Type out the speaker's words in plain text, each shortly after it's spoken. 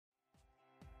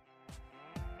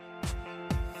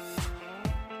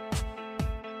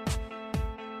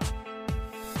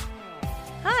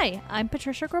Hi, I'm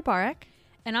Patricia Grabarek.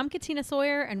 And I'm Katina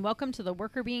Sawyer, and welcome to the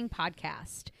Worker Being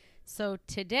Podcast. So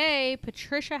today,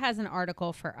 Patricia has an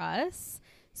article for us.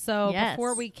 So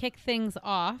before we kick things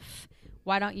off,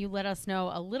 why don't you let us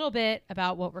know a little bit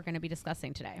about what we're going to be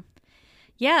discussing today?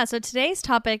 Yeah, so today's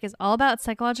topic is all about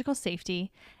psychological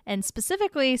safety, and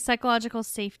specifically psychological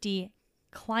safety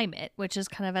climate, which is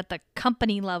kind of at the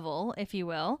company level, if you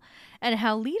will, and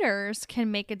how leaders can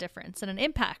make a difference and an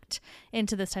impact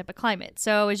into this type of climate.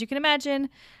 So as you can imagine,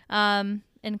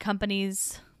 in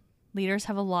companies, leaders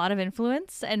have a lot of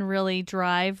influence and really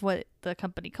drive what the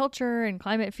company culture and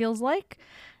climate feels like.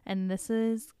 And this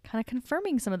is kind of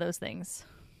confirming some of those things.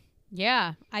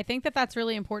 Yeah, I think that that's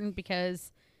really important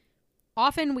because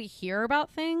often we hear about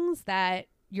things that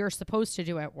you're supposed to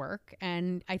do at work.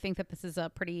 And I think that this is a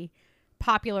pretty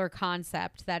popular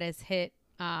concept that has hit,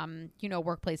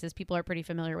 workplaces. People are pretty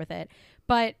familiar with it.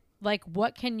 But like,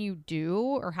 what can you do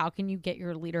or how can you get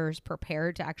your leaders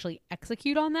prepared to actually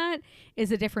execute on that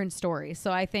is a different story.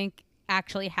 So I think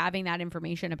actually having that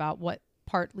information about what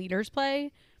part leaders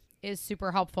play is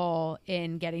super helpful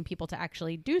in getting people to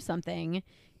actually do something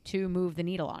to move the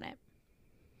needle on it.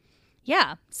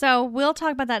 Yeah. So we'll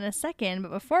talk about that in a second.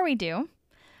 But before we do,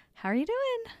 how are you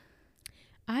doing?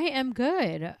 I am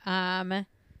good.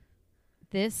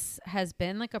 This has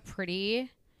been like a pretty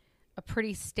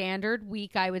standard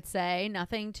week, I would say.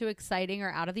 Nothing too exciting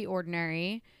or out of the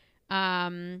ordinary.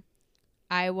 I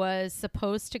was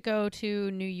supposed to go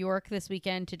to New York this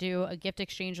weekend to do a gift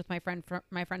exchange with my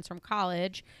friends from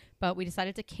college, but we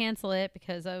decided to cancel it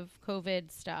because of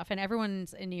COVID stuff. And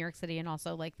everyone's in New York City, and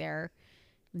also like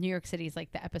New York City is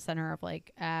like the epicenter of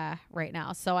like right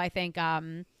now. So I think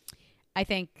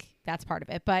that's part of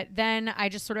it. But then I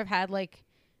just sort of had like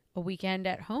a weekend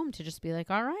at home to just be like,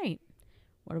 all right,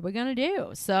 what are we going to do?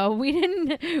 So we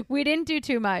didn't do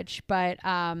too much, but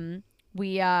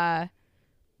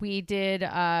we did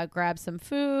grab some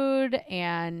food,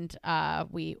 and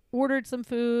we ordered some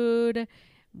food.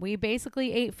 We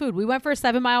basically ate food. We went for a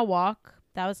 7-mile walk.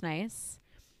 That was nice.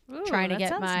 Ooh, trying to that get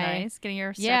sounds my nice. Getting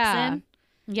your steps in.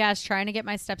 Yes, trying to get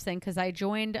my steps in because I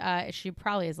joined, she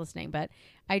probably is listening, but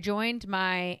I joined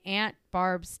my Aunt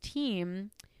Barb's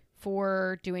team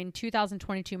for doing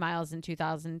 2022 miles in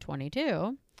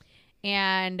 2022.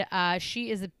 And she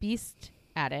is a beast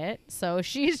at it. So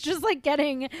she's just like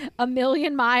getting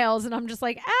 1,000,000 miles. And I'm just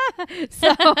like,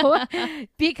 So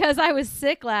because I was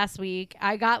sick last week,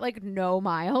 I got like no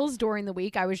miles during the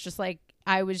week. I was just like,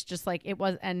 it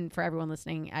was, and for everyone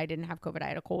listening, I didn't have COVID. I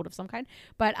had a cold of some kind.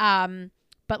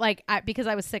 But like, because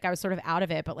I was sick, I was sort of out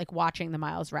of it, but like watching the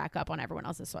miles rack up on everyone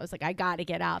else's. So I was like, I got to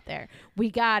get out there. We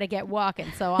got to get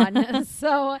walking. So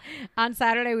on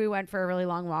Saturday, we went for a really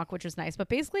long walk, which was nice. But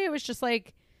basically, it was just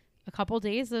like a couple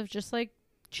days of just like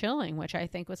chilling, which I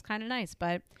think was kind of nice,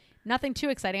 but nothing too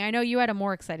exciting. I know you had a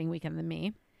more exciting weekend than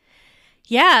me.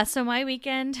 Yeah, so my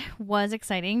weekend was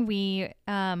exciting.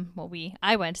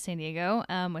 I went to San Diego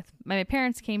with my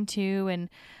parents came too, and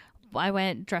I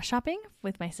went dress shopping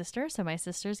with my sister. So my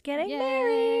sister's getting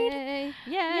married. Yay.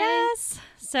 Yes.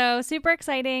 So super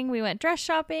exciting. We went dress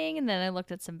shopping, and then I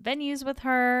looked at some venues with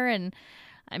her, and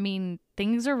I mean,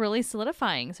 things are really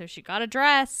solidifying. So she got a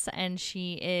dress, and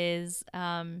she is,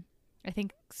 I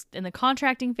think, in the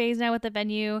contracting phase now with the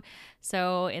venue.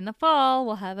 So in the fall,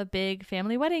 we'll have a big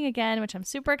family wedding again, which I'm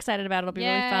super excited about. It'll be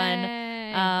really fun.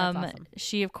 That's awesome.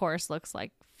 She, of course, looks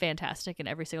like fantastic in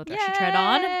every single dress she tried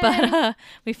on, but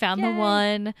we found the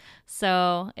one.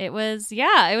 So it was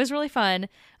really fun.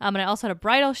 And I also had a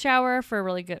bridal shower for a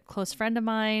really good close friend of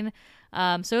mine.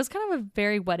 So it was kind of a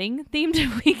very wedding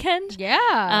themed weekend.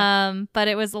 Yeah. But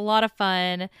it was a lot of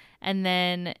fun. And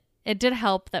then it did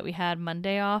help that we had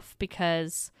Monday off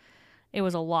because it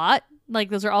was a lot. Like,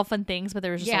 those are all fun things, but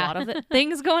there was just a lot of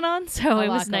things going on. So it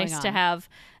was nice to have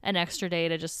an extra day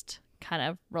to just kind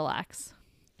of relax.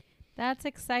 That's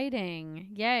exciting.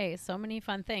 Yay. So many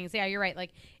fun things. Yeah, you're right.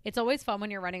 Like, it's always fun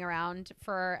when you're running around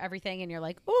for everything and you're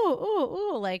like,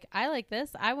 ooh, like, I like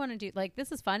this. I want to do, like,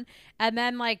 this is fun. And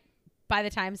then, like, by the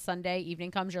time Sunday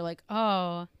evening comes, you're like,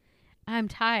 oh, I'm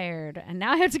tired and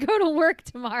now I have to go to work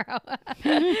tomorrow.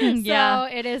 Yeah.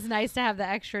 So it is nice to have the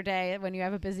extra day when you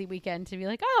have a busy weekend to be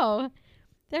like, oh,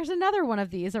 there's another one of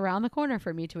these around the corner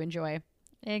for me to enjoy.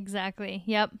 Exactly.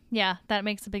 Yep. Yeah, that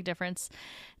makes a big difference.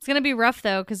 It's going to be rough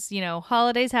though, because,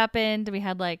 holidays happened. We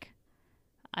had like,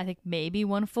 I think maybe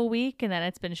one full week, and then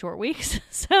it's been short weeks.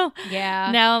 So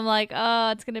yeah, now I'm like,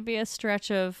 oh, it's going to be a stretch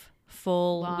of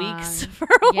full weeks for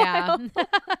a while.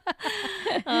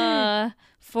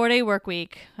 4-day work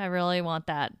week. I really want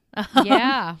that.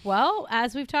 Yeah. Well,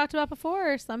 as we've talked about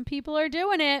before, some people are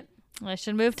doing it. I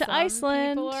should move to Some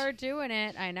Iceland. people are doing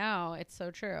it. I know. It's so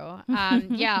true.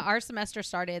 Yeah, our semester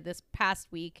started this past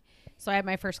week. So I had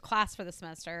my first class for the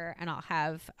semester, and I'll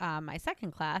have my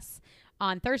second class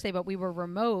on Thursday. But we were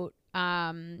remote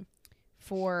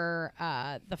for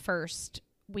the first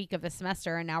week of the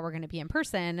semester, and now we're going to be in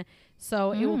person.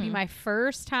 So it will be my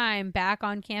first time back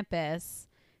on campus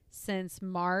since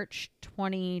March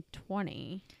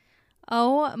 2020.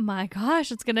 Oh my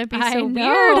gosh, it's going to be I so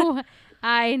know. weird.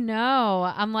 I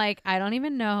know. I'm like, I don't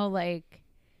even know, like,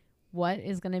 what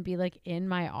is going to be, like, in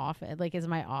my office. Like, is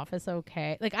my office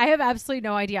okay? Like, I have absolutely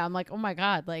no idea. I'm like, oh, my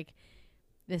God. Like,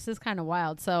 this is kind of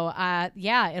wild. So,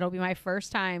 yeah, it'll be my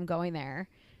first time going there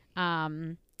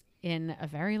in a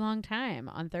very long time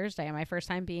on Thursday. And my first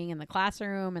time being in the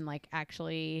classroom and, like,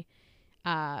 actually,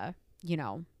 you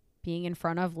know, being in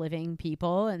front of living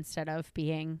people instead of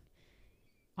being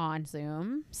on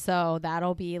Zoom. So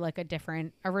that'll be like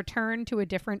a return to a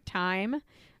different time,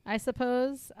 I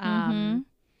suppose.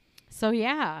 So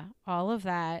yeah, all of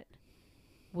that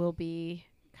will be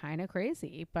kind of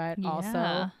crazy, but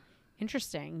also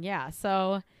interesting. Yeah.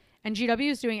 So, and GW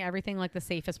is doing everything like the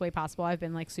safest way possible. I've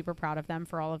been like super proud of them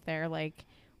for all of their like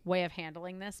way of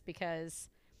handling this, because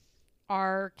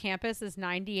our campus is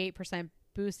 98%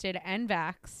 boosted and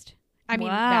vaxxed. I mean,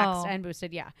 vaxxed and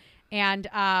boosted. Yeah.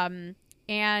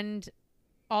 And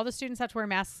all the students have to wear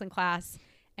masks in class,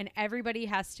 and everybody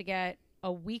has to get a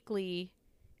weekly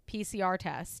PCR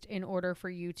test in order for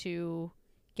you to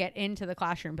get into the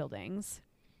classroom buildings.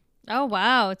 Oh,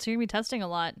 wow. So you're going to be testing a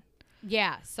lot.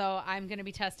 Yeah. So I'm going to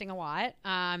be testing a lot.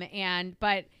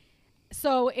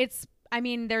 So it's, I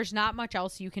mean, there's not much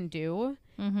else you can do.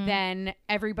 Then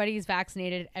everybody's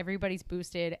vaccinated, everybody's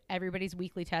boosted, everybody's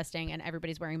weekly testing, and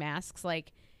everybody's wearing masks.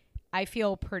 Like, I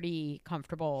feel pretty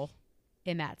comfortable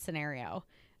in that scenario.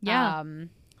 Yeah.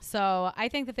 So I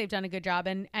think that they've done a good job,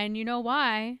 and you know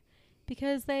why?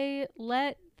 Because they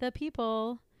let the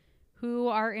people who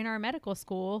are in our medical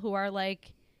school, who are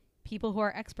like people who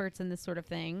are experts in this sort of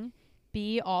thing,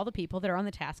 be all the people that are on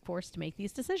the task force to make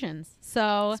these decisions.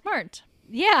 So smart.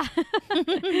 Yeah.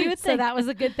 You would so think. that was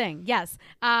a good thing. Yes.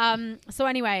 So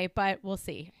anyway, but we'll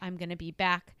see. I'm going to be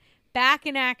back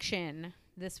in action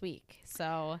this week.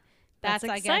 So that's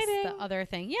I guess the other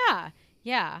thing. Yeah.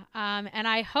 Yeah. And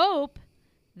I hope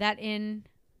that in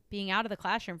being out of the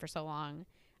classroom for so long,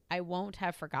 I won't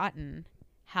have forgotten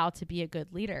how to be a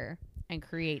good leader and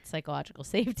create psychological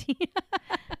safety.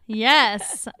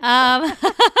 Yes.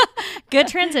 Good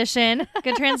transition.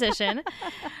 Good transition.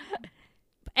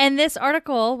 And this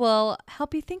article will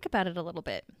help you think about it a little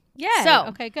bit. Yeah. So,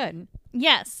 okay, good.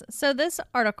 Yes. So this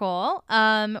article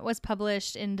was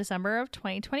published in December of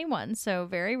 2021, so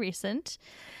very recent,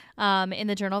 in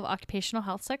the Journal of Occupational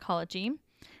Health Psychology.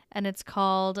 And it's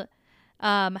called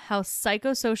How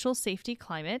Psychosocial Safety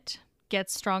Climate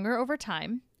Gets Stronger Over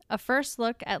Time, a first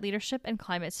look at leadership and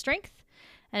climate strength.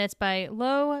 And it's by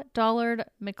Lowe, Dollard,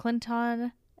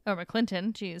 McClinton,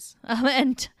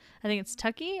 and I think it's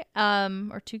Tukey,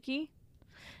 or Tukey.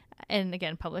 And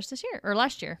again, published this year or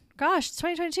last year. Gosh, it's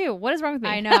 2022. What is wrong with me?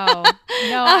 I know.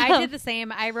 No, I did the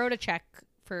same. I wrote a check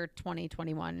for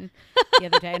 2021 the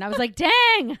other day, and I was like,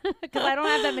 dang, because I don't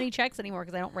have that many checks anymore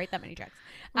because I don't write that many checks.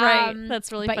 Right.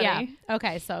 That's really funny. Yeah.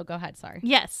 Okay, so go ahead. Sorry.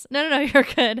 Yes. No, you're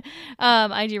good.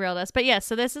 I derailed us. But yes,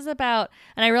 so this is about,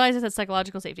 and I realize it's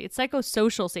psychological safety. It's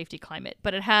psychosocial safety climate,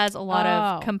 but it has a lot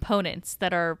of components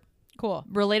that are cool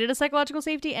related to psychological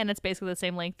safety, and it's basically the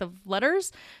same length of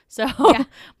letters. So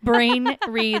brain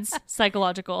reads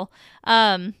psychological.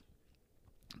 But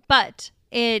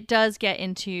it does get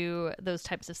into those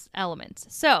types of elements.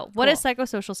 So what is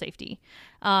psychosocial safety?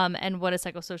 And what is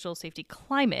psychosocial safety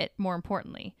climate, more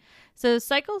importantly? So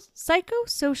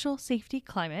psychosocial safety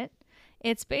climate,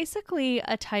 it's basically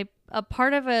a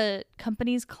part of a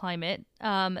company's climate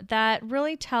that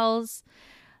really shows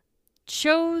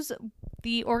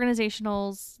the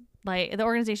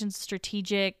organization's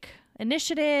strategic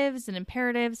initiatives and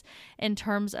imperatives in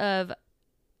terms of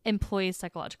employees'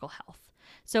 psychological health.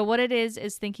 So what it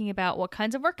is thinking about what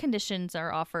kinds of work conditions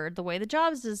are offered, the way the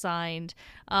job is designed,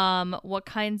 what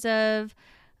kinds of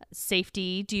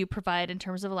safety do you provide in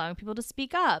terms of allowing people to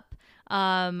speak up?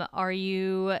 Are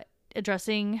you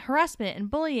addressing harassment and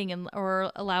bullying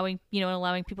or allowing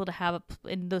people to have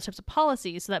in those types of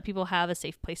policies so that people have a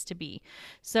safe place to be?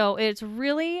 So it's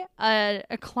really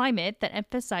a climate that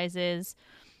emphasizes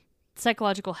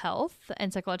psychological health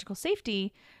and psychological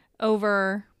safety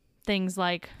over things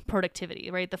like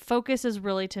productivity, right? The focus is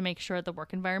really to make sure the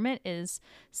work environment is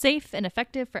safe and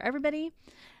effective for everybody.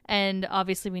 And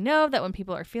obviously we know that when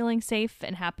people are feeling safe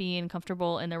and happy and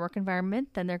comfortable in their work environment,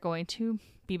 then they're going to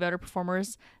be better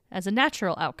performers as a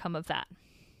natural outcome of that.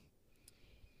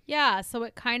 Yeah, so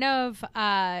it kind of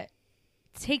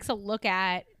takes a look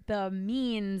at the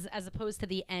means as opposed to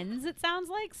the ends, it sounds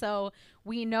like. So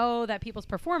we know that people's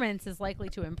performance is likely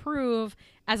to improve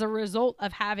as a result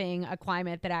of having a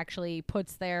climate that actually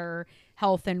puts their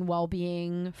health and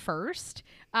well-being first.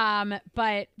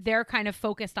 But they're kind of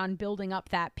focused on building up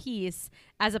that piece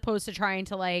as opposed to trying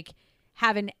to like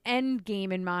have an end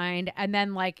game in mind. And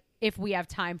then like, if we have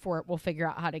time for it, we'll figure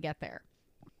out how to get there.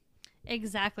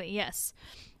 Exactly. Yes.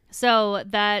 So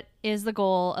that is the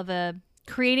goal of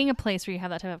creating a place where you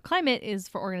have that type of climate, is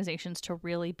for organizations to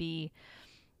really be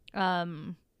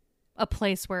a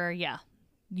place where,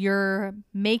 you're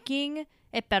making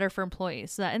it better for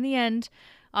employees. So that in the end,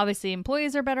 obviously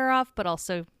employees are better off, but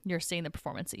also you're seeing the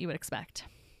performance that you would expect.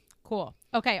 Cool.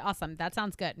 Okay, awesome. That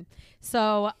sounds good.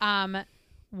 So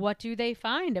what do they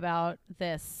find about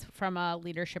this from a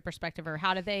leadership perspective, or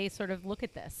how do they sort of look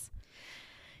at this?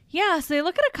 Yeah, so they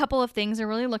look at a couple of things. They're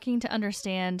really looking to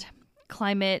understand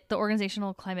climate, the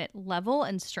organizational climate level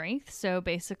and strength. So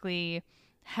basically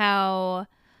how,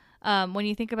 when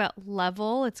you think about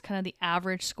level, it's kind of the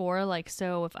average score. Like,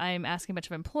 so if I'm asking a bunch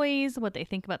of employees what they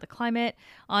think about the climate,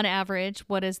 on average,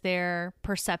 what is their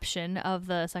perception of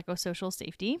the psychosocial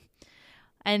safety?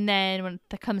 And then when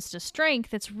it comes to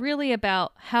strength, it's really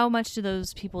about how much do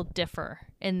those people differ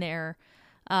in their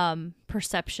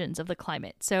perceptions of the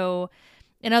climate. So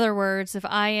in other words, if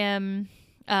I am,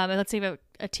 let's say you have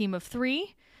a team of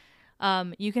 3,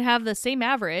 you can have the same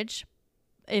average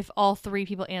if all 3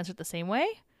 people answer it the same way,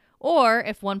 or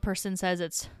if one person says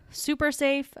it's super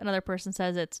safe, another person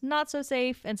says it's not so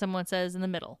safe, and someone says in the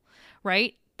middle,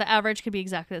 right? The average could be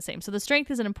exactly the same. So the strength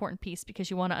is an important piece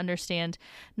because you want to understand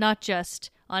not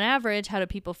just on average, how do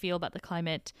people feel about the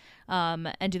climate,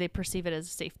 and do they perceive it as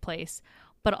a safe place,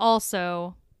 but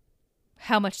also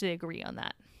how much do they agree on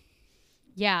that?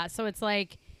 Yeah. So it's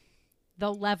like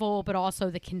the level, but also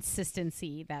the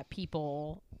consistency that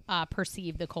people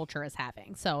perceive the culture as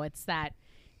having. So it's that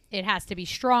it has to be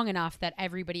strong enough that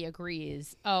everybody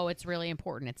agrees, oh, it's really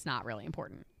important. It's not really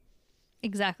important.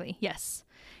 Exactly. Yes.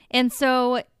 And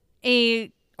so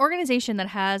a organization that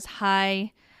has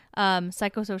high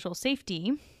psychosocial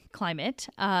safety climate,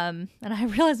 and I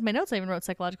realized in my notes I even wrote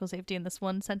psychological safety in this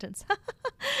one sentence.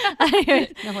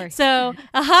 No worries. So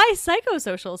a high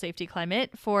psychosocial safety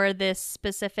climate for this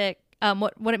specific,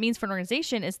 what it means for an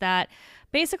organization is that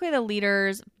basically the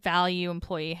leaders value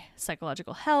employee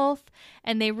psychological health,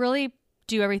 and they really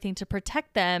do everything to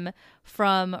protect them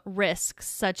from risks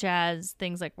such as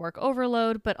things like work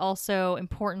overload, but also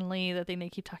importantly, the thing they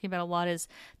keep talking about a lot is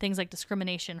things like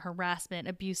discrimination, harassment,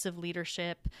 abusive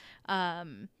leadership.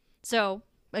 So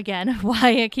again,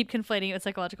 why I keep conflating it with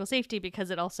psychological safety,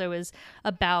 because it also is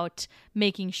about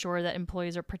making sure that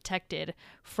employees are protected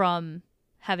from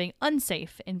having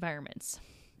unsafe environments.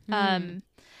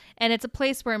 And it's a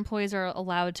place where employees are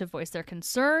allowed to voice their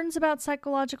concerns about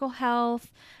psychological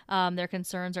health. Their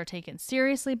concerns are taken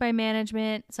seriously by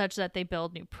management, such that they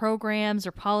build new programs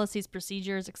or policies,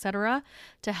 procedures, etc.,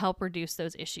 to help reduce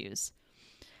those issues.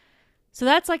 So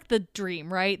that's like the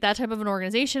dream, right? That type of an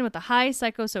organization with a high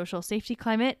psychosocial safety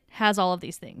climate has all of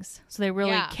these things. So they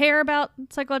really care about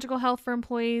psychological health for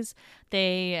employees.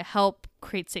 They help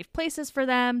create safe places for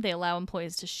them. They allow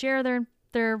employees to share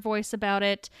their voice about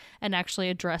it and actually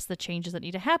address the changes that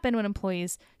need to happen when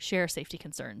employees share safety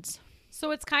concerns.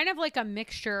 So it's kind of like a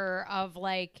mixture of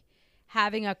like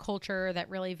having a culture that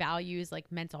really values like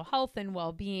mental health and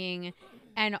well-being,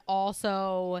 and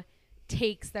also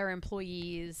takes their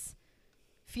employees'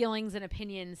 feelings and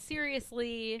opinions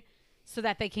seriously so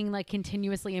that they can like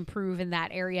continuously improve in that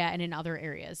area and in other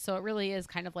areas. So it really is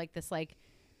kind of like this like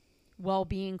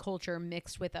well-being culture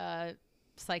mixed with a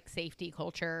like safety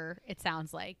culture, it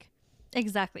sounds like.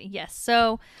 Exactly. Yes.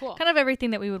 So cool. Kind of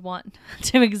everything that we would want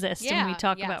to exist when we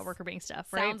talk about worker being stuff,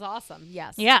 right? Sounds awesome.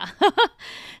 Yes. Yeah.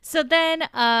 So then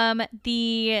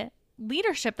the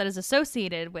leadership that is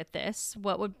associated with this,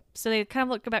 so they kind of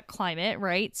look about climate,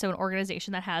 right? So an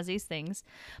organization that has these things.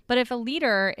 But if a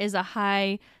leader is a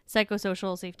high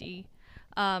psychosocial safety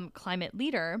climate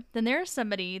leader, then there's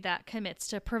somebody that commits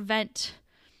to prevent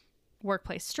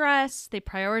workplace stress. They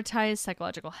prioritize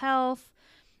psychological health.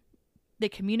 They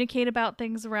communicate about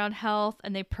things around health,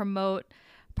 and they promote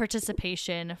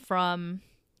participation from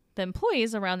the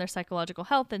employees around their psychological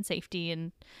health and safety.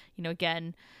 And,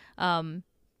 again,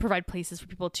 provide places for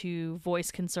people to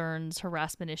voice concerns,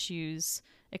 harassment issues,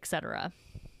 etc.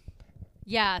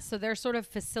 Yeah, so they're sort of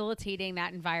facilitating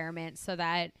that environment so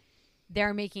that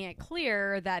they're making it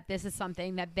clear that this is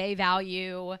something that they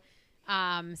value,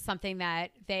 something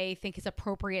that they think is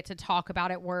appropriate to talk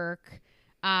about at work,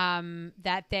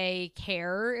 that they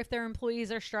care if their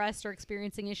employees are stressed or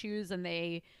experiencing issues, and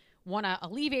they want to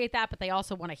alleviate that, but they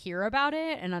also want to hear about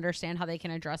it and understand how they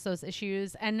can address those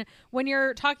issues. And when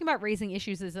you're talking about raising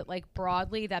issues, is it like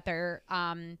broadly that they're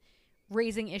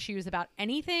raising issues about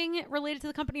anything related to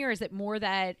the company, or is it more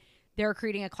that they're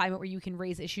creating a climate where you can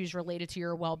raise issues related to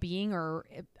your well-being, or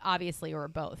obviously, or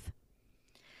both?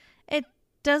 It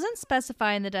doesn't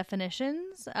specify in the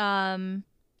definitions.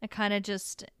 It kind of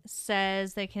just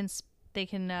says they can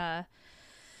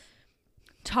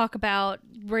talk about,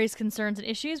 raise concerns and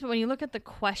issues. But when you look at the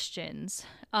questions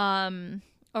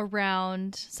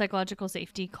around psychological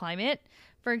safety climate,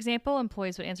 for example,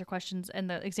 employees would answer questions, and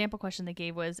the example question they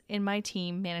gave was, in my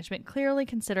team, management clearly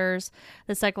considers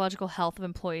the psychological health of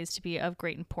employees to be of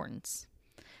great importance.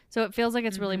 So it feels like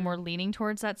it's really more leaning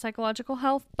towards that psychological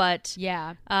health. But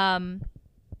yeah,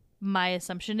 my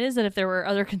assumption is that if there were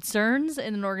other concerns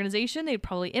in an organization, they'd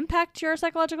probably impact your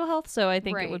psychological health. So I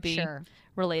think it would be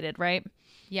related, right?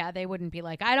 Yeah, they wouldn't be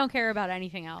like, I don't care about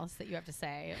anything else that you have to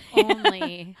say.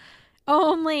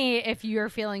 Only if you're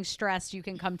feeling stressed, you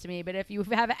can come to me. But if you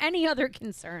have any other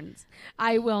concerns,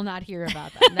 I will not hear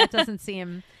about them. That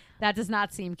does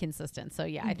not seem consistent. So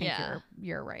yeah, I think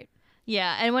you're right.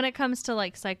 Yeah. And when it comes to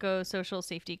like psychosocial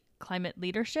safety climate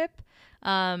leadership,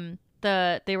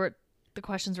 the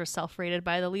questions were self-rated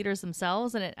by the leaders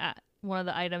themselves. And one of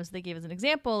the items they gave as an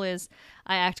example is,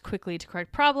 I act quickly to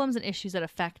correct problems and issues that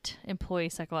affect employee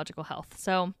psychological health.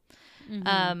 So,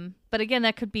 but again,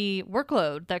 that could be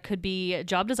workload. That could be a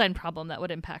job design problem that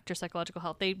would impact your psychological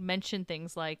health. They mentioned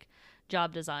things like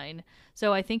job design.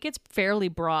 So I think it's fairly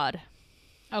broad.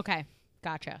 Okay.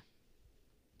 Gotcha.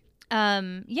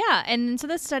 Yeah. And so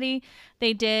this study,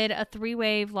 they did a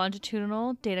 3-wave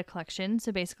longitudinal data collection.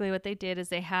 So basically what they did is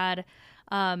they had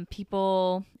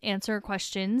people answer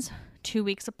questions 2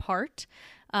 weeks apart,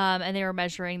 and they were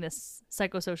measuring this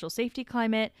psychosocial safety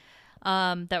climate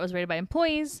that was rated by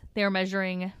employees. They were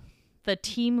measuring the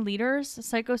team leaders'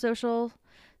 psychosocial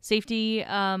safety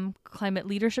climate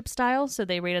leadership style. So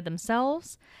they rated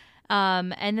themselves.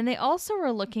 And then they also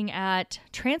were looking at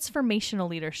transformational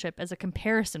leadership as a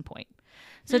comparison point.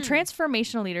 So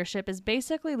transformational leadership is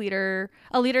basically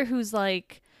a leader who's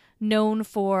like known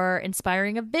for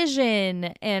inspiring a vision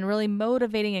and really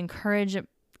motivating,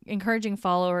 encouraging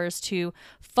followers to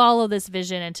follow this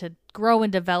vision and to grow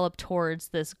and develop towards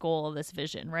this goal of this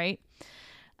vision, right?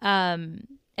 And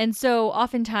so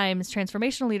oftentimes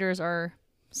transformational leaders are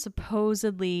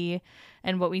supposedly,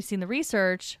 and what we see in the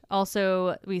research,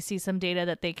 also we see some data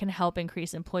that they can help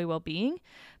increase employee well-being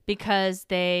because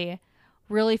they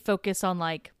really focus on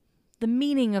like the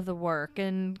meaning of the work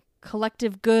and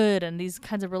collective good and these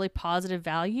kinds of really positive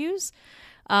values.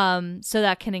 So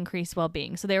that can increase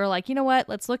well-being. So they were like, you know what,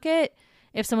 let's look at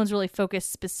if someone's really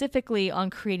focused specifically on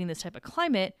creating this type of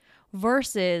climate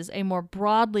versus a more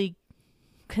broadly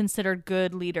considered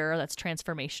good leader that's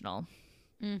transformational.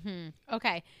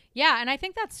 Okay. Yeah. And I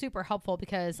think that's super helpful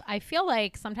because I feel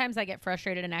like sometimes I get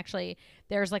frustrated, and actually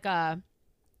there's like a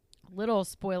little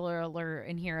spoiler alert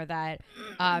in here that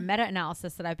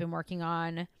meta-analysis that I've been working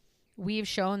on, we've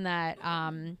shown that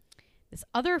this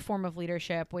other form of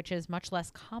leadership, which is much less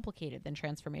complicated than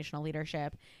transformational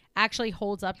leadership, actually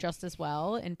holds up just as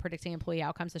well in predicting employee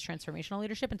outcomes as transformational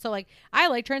leadership. And so like, I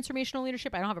like transformational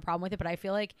leadership. I don't have a problem with it, but I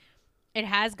feel like it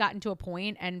has gotten to a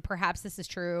point, and perhaps this is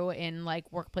true in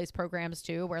like workplace programs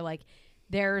too, where like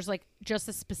there's like just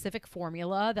a specific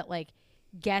formula that like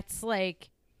gets like,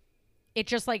 it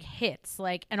just like hits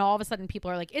like, and all of a sudden people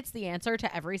are like, it's the answer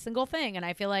to every single thing. And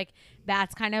I feel like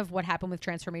that's kind of what happened with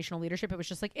transformational leadership. It was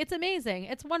just like, it's amazing.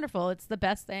 It's wonderful. It's the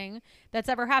best thing that's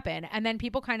ever happened. And then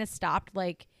people kind of stopped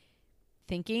like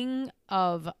thinking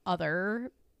of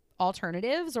other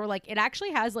alternatives, or like it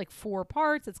actually has like 4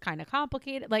 parts. It's kind of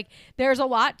complicated. Like there's a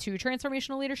lot to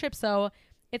transformational leadership. So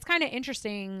it's kind of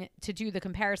interesting to do the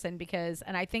comparison because,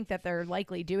 and I think that they're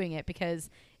likely doing it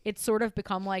because it's sort of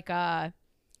become like a,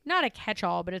 not a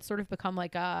catch-all, but it's sort of become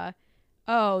like a,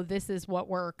 oh, this is what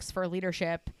works for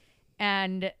leadership.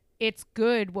 And it's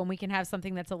good when we can have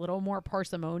something that's a little more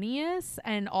parsimonious.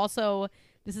 And also,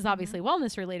 this is obviously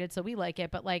wellness related, so we like it.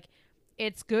 But like,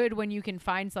 it's good when you can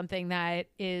find something that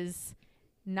is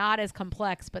not as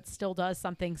complex, but still does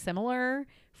something similar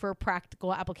for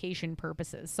practical application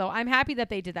purposes. So I'm happy that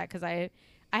they did that because I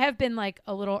have been like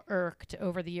a little irked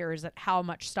over the years at how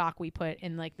much stock we put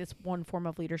in like this one form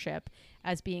of leadership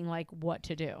as being like what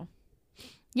to do.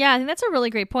 Yeah, I think that's a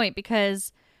really great point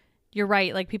because you're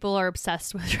right. Like people are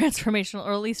obsessed with transformational,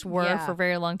 or at least were for a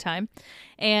very long time.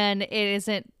 And it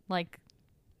isn't like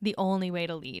the only way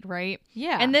to lead, right?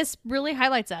 Yeah. And this really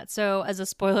highlights that. So as a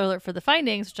spoiler alert for the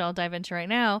findings, which I'll dive into right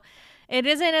now, it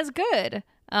isn't as good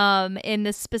in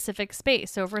this specific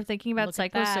space. So if we're thinking about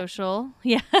psychosocial,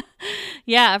 yeah,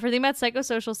 if we're thinking about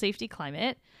psychosocial safety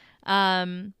climate,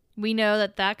 we know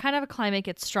that kind of a climate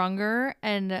gets stronger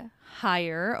and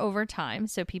higher over time.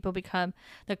 So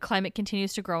the climate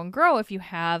continues to grow and grow. If you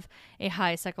have a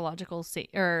high psychological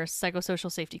or psychosocial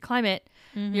safety climate,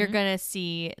 you're going to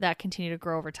see that continue to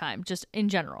grow over time, just in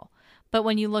general. But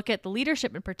when you look at the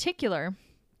leadership in particular,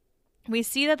 we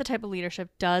see that the type of leadership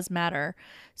does matter.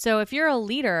 So if you're a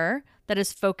leader that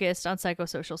is focused on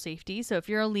psychosocial safety, so if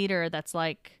you're a leader that's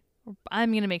like,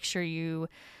 I'm going to make sure you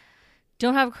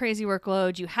don't have a crazy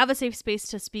workload, you have a safe space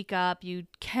to speak up, you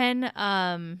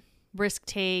can risk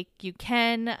take, you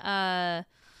can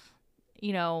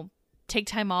take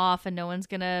time off and no one's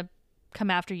gonna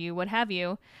come after you, what have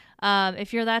you.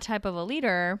 If you're that type of a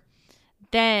leader,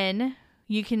 then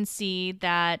you can see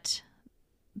that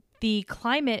the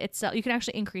climate itself, you can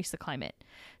actually increase the climate.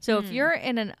 So if you're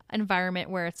in an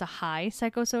environment where it's a high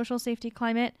psychosocial safety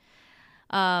climate,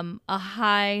 a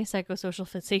high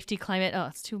psychosocial safety climate. Oh,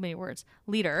 it's too many words.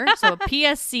 Leader. So a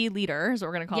PSC leader is what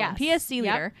we're going to call them. PSC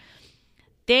leader.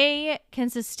 They can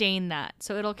sustain that.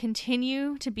 So it'll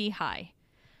continue to be high.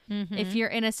 If you're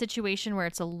in a situation where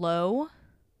it's a low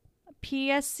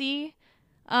PSC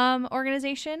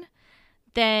organization,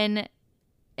 then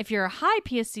if you're a high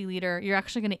PSC leader, you're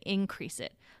actually going to increase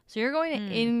it. So you're going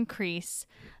to increase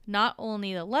not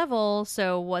only the level,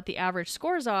 so what the average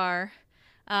scores are,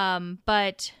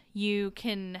 but you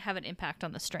can have an impact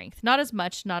on the strength. Not as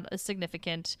much, not as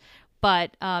significant,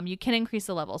 but you can increase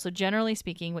the level. So generally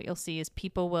speaking, what you'll see is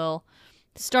people will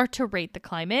start to rate the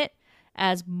climate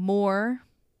as more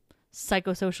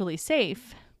psychosocially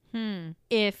safe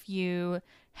if you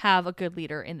have a good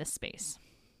leader in this space.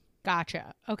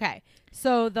 Gotcha. Okay.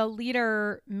 So the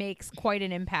leader makes quite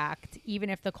an impact, even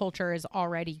if the culture is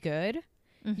already good,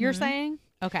 you're saying?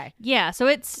 Okay. Yeah. So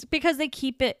it's because they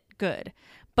keep it good.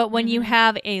 But when you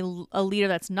have a leader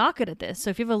that's not good at this, so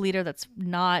if you have a leader that's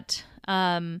not,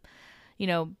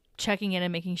 checking in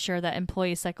and making sure that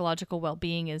employees' psychological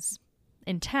well-being is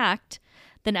intact,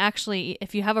 then actually,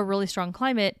 if you have a really strong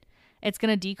climate, it's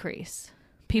going to decrease.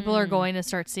 People are going to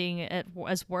start seeing it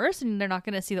as worse, and they're not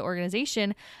going to see the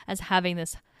organization as having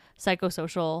this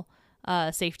psychosocial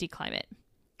safety climate.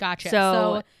 Gotcha.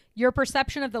 So your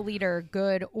perception of the leader,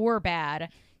 good or bad,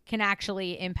 can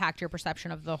actually impact your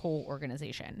perception of the whole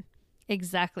organization.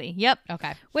 Exactly. Yep.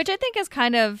 Okay. Which I think is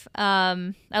kind of,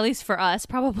 at least for us,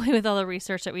 probably with all the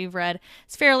research that we've read,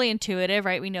 it's fairly intuitive,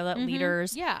 right? We know that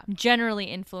leaders generally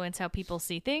influence how people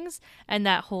see things, and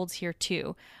that holds here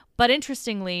too. But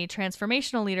interestingly,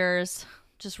 transformational leaders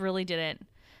just really didn't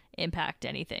impact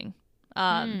anything.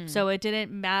 So it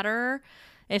didn't matter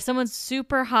if someone's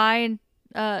super high in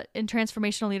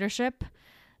transformational leadership.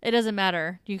 It doesn't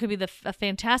matter. You could be a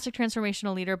fantastic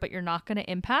transformational leader, but you're not going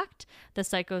to impact the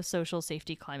psychosocial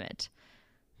safety climate.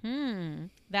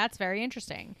 That's very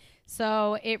interesting.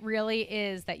 So it really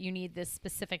is that you need this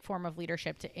specific form of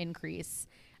leadership to increase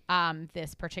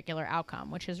this particular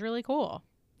outcome, which is really cool.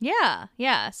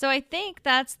 Yeah. So I think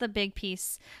that's the big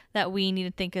piece that we need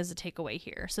to think as a takeaway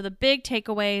here. So the big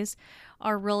takeaways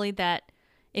are really that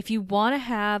if you want to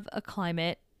have a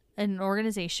climate, an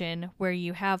organization where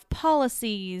you have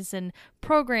policies and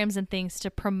programs and things to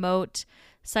promote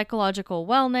psychological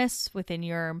wellness within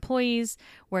your employees,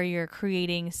 where you're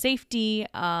creating safety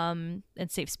and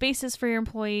safe spaces for your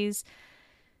employees,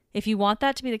 if you want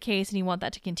that to be the case and you want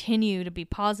that to continue to be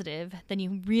positive, then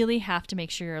you really have to make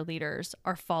sure your leaders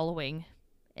are following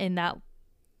in that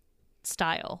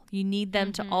style. You need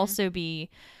them to also be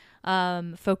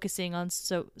focusing on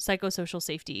psychosocial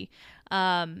safety.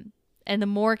 And the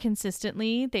more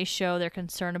consistently they show their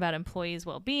concern about employees'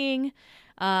 well-being,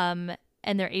 and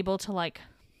they're able to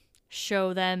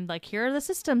show them here are the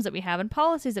systems that we have and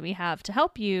policies that we have to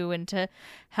help you and to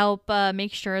help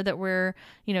make sure that we're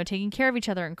taking care of each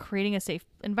other and creating a safe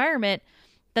environment,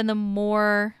 then the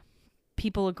more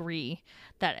people agree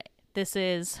that this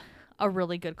is a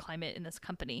really good climate in this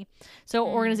company. So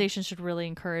organizations should really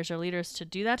encourage their leaders to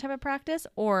do that type of practice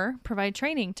or provide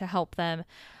training to help them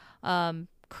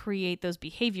create those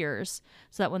behaviors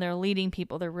so that when they're leading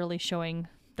people, they're really showing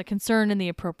the concern in the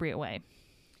appropriate way.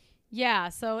 Yeah.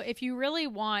 So if you really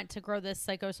want to grow this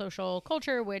psychosocial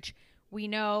culture, which we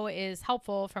know is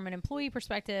helpful from an employee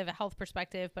perspective, a health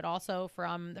perspective, but also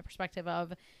from the perspective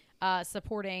of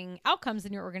supporting outcomes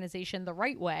in your organization the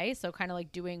right way. So kind of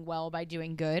like doing well by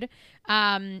doing good,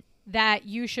 that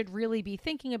you should really be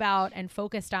thinking about and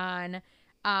focused on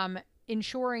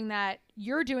ensuring that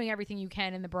you're doing everything you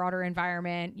can in the broader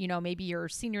environment. You know, maybe your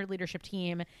senior leadership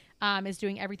team is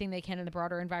doing everything they can in the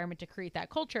broader environment to create that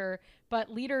culture,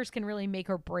 but leaders can really make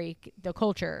or break the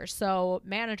culture. So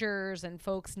managers and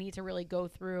folks need to really go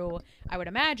through, I would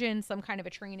imagine, some kind of a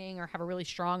training or have a really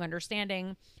strong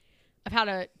understanding of how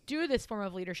to do this form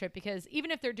of leadership, because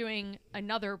even if they're doing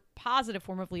another positive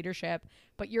form of leadership,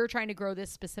 but you're trying to grow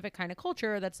this specific kind of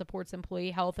culture that supports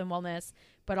employee health and wellness,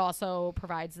 but also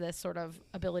provides this sort of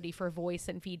ability for voice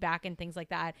and feedback and things like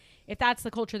that. If that's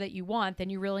the culture that you want, then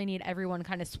you really need everyone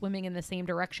kind of swimming in the same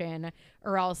direction,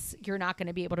 or else you're not going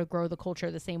to be able to grow the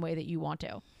culture the same way that you want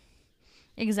to.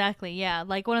 Exactly. Yeah.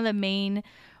 Like one of the main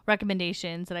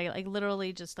recommendations that I like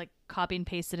literally just like copy and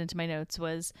pasted into my notes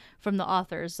was from the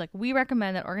authors. Like, we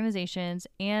recommend that organizations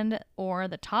and or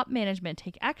the top management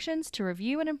take actions to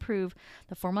review and improve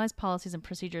the formalized policies and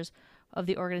procedures of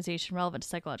the organization relevant to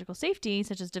psychological safety,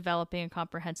 such as developing a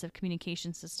comprehensive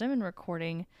communication system and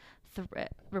reporting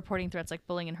threats like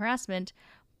bullying and harassment.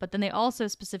 But then they also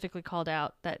specifically called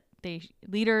out that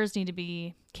leaders need to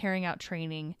be carrying out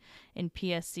training in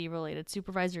PSC related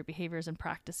supervisory behaviors and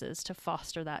practices to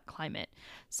foster that climate.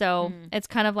 So it's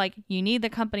kind of like, you need the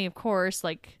company, of course,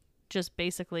 like just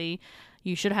basically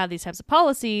you should have these types of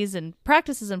policies and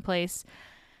practices in place.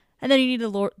 And then you need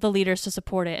the leaders to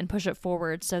support it and push it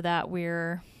forward so that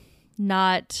we're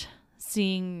not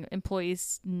seeing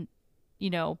employees, you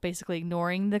know, basically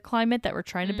ignoring the climate that we're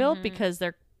trying to build because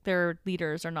their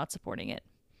leaders are not supporting it.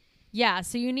 Yeah,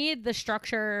 so you need the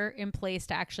structure in place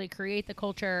to actually create the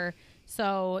culture.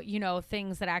 So, you know,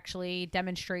 things that actually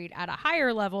demonstrate at a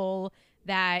higher level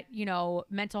that, you know,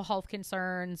 mental health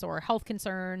concerns or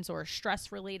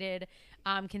stress related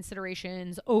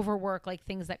considerations, overwork, like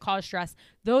things that cause stress.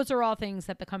 Those are all things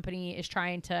that the company is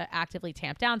trying to actively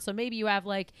tamp down. So maybe you have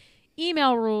like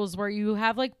email rules where you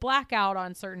have like blackout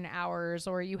on certain hours,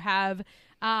 or you have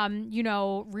you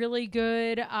know, really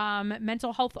good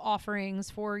mental health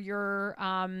offerings for your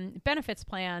benefits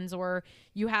plans, or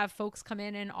you have folks come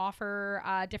in and offer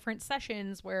different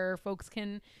sessions where folks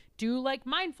can do like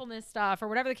mindfulness stuff or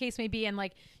whatever the case may be. And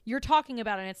like, you're talking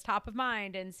about it and it's top of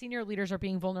mind, and senior leaders are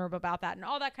being vulnerable about that and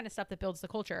all that kind of stuff that builds the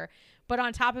culture. But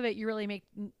on top of it, you really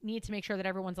need to make sure that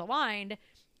everyone's aligned.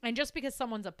 And just because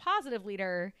someone's a positive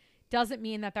leader doesn't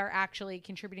mean that they're actually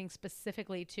contributing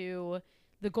specifically to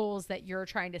the goals that you're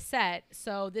trying to set.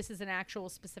 So this is an actual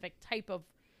specific type of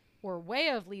or way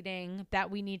of leading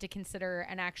that we need to consider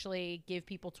and actually give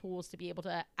people tools to be able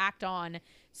to act on,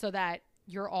 so that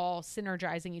you're all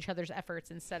synergizing each other's efforts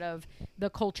instead of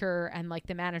the culture and like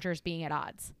the managers being at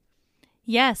odds.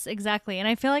 Yes, exactly. And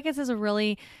I feel like this is a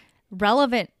really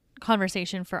relevant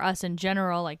conversation for us in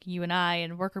general, like you and I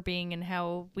and Worker Beeing, and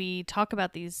how we talk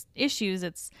about these issues.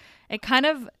 It kind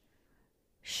of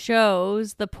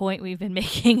shows the point we've been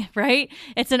making, right?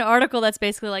 It's an article that's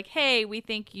basically like, hey, we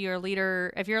think if you're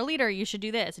a leader, you should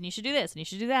do this and you should do this and you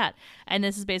should do that. And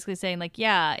this is basically saying like,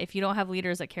 yeah, if you don't have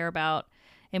leaders that care about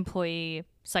employee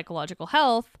psychological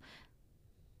health,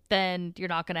 then you're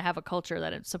not going to have a culture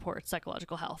that supports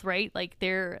psychological health, right? Like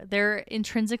they're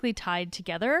intrinsically tied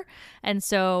together. And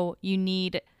so you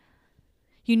need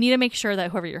to make sure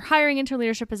that whoever you're hiring into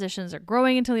leadership positions or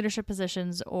growing into leadership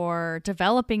positions or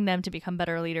developing them to become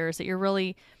better leaders, that you're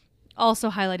really also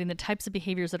highlighting the types of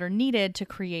behaviors that are needed to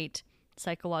create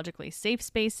psychologically safe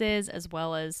spaces, as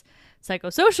well as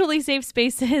psychosocially safe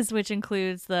spaces, which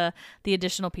includes the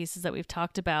additional pieces that we've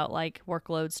talked about, like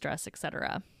workload, stress,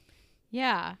 etc.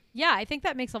 Yeah. Yeah. I think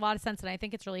that makes a lot of sense. And I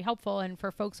think it's really helpful. And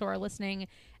for folks who are listening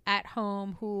at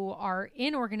home who are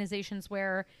in organizations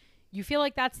where you feel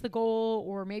like that's the goal,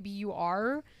 or maybe you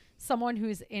are someone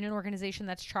who's in an organization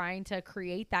that's trying to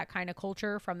create that kind of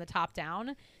culture from the top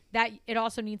down, that it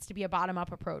also needs to be a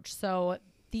bottom-up approach. So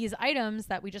these items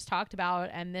that we just talked about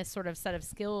and this sort of set of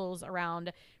skills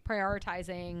around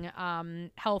prioritizing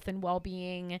health and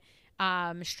well-being,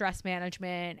 stress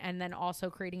management, and then also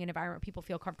creating an environment people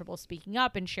feel comfortable speaking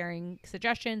up and sharing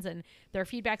suggestions and their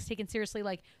feedback's taken seriously.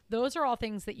 Like, those are all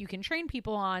things that you can train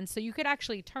people on. So you could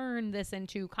actually turn this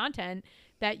into content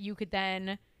that you could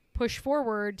then push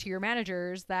forward to your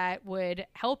managers that would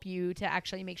help you to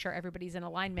actually make sure everybody's in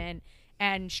alignment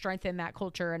and strengthen that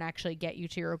culture and actually get you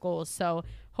to your goals. So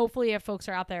hopefully if folks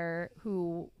are out there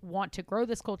who want to grow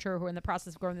this culture, who are in the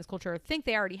process of growing this culture, think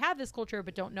they already have this culture,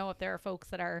 but don't know if there are folks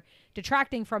that are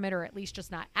detracting from it, or at least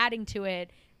just not adding to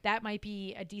it, that might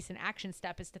be a decent action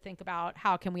step, is to think about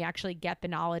how can we actually get the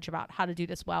knowledge about how to do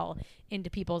this well into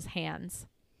people's hands.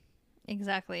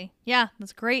 Exactly. Yeah,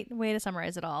 that's a great way to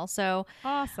summarize it all. So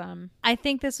awesome. I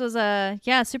think this was a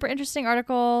super interesting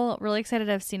article. Really excited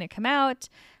to have seen it come out.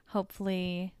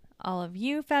 Hopefully all of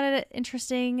you found it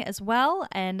interesting as well.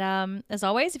 And as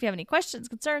always, if you have any questions,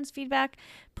 concerns, feedback,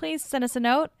 please send us a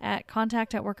note at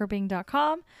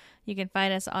contact@workerbeing.com. You can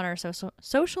find us on our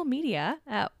social media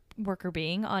at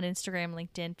WorkerBeing on Instagram,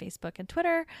 LinkedIn, Facebook, and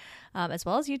Twitter, as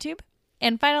well as YouTube.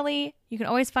 And finally, you can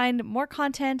always find more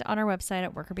content on our website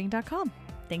at workerbeing.com.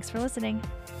 Thanks for listening.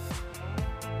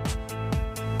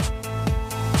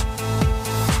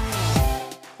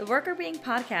 The Worker Being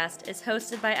podcast is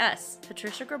hosted by us,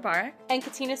 Patricia Grabarek and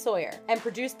Katina Sawyer, and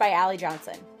produced by Allie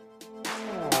Johnson.